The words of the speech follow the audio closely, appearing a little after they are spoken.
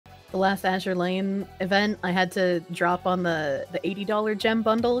the last Azure Lane event, I had to drop on the $80 gem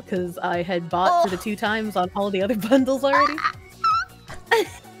bundle because I had bought for the 2 times on all the other bundles already.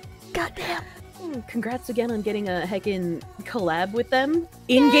 Goddamn. Congrats again on getting a heckin' collab with them.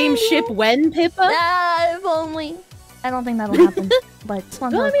 In-game ship when, Pippa? If only. I don't think that'll happen. But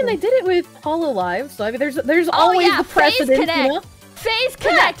well, I mean, they did it with HoloLive, so I mean, there's always the precedent, you know? FaZe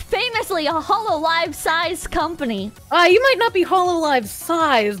Connect, famously a HoloLive-sized company. You might not be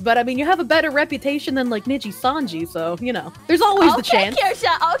HoloLive-sized, but I mean, you have a better reputation than like Niji Sanji, so you know, there's always the chance. Okay,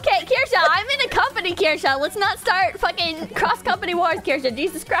 Kirsha, I'm in a company, Kirsha. Let's not start fucking cross-company wars, Kirsha.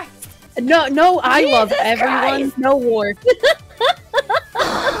 Jesus Christ. No, I love everyone. No war.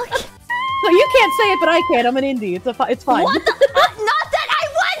 So you can't say it, but I can. I'm an indie. It's fine. What the? Not that I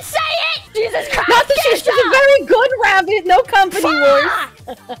would say it! Jesus Christ! Not that she's a very good rabbit. No company wars.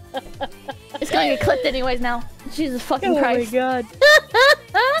 It's gonna get clipped anyways now. Jesus fucking Christ. Oh my god.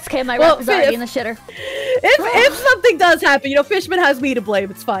 It's okay, my rep is already in the shitter. If something does happen, you know, Fishman has me to blame.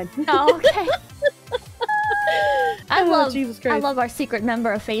 It's fine. Oh, okay. I Jesus love our secret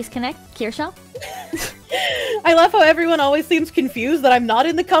member of FaZe Connect, Kirsha. I love how everyone always seems confused that I'm not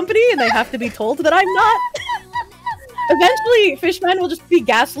in the company and they have to be told that I'm not. Eventually, Fishman will just be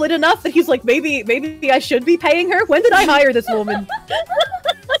gaslit enough that he's like, maybe I should be paying her? When did I hire this woman?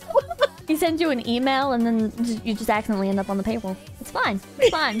 He sends you an email and then you just accidentally end up on the payroll. It's fine. It's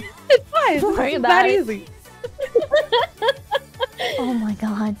fine. It's fine. Don't worry it's about that it. Easy. Oh my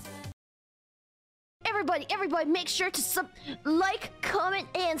god. Everybody, make sure to like, comment,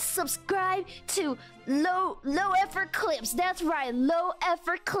 and subscribe to Low Effort Clips. That's right, Low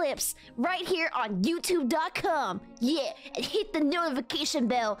Effort Clips, right here on YouTube.com. Yeah, and hit the notification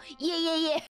bell. Yeah.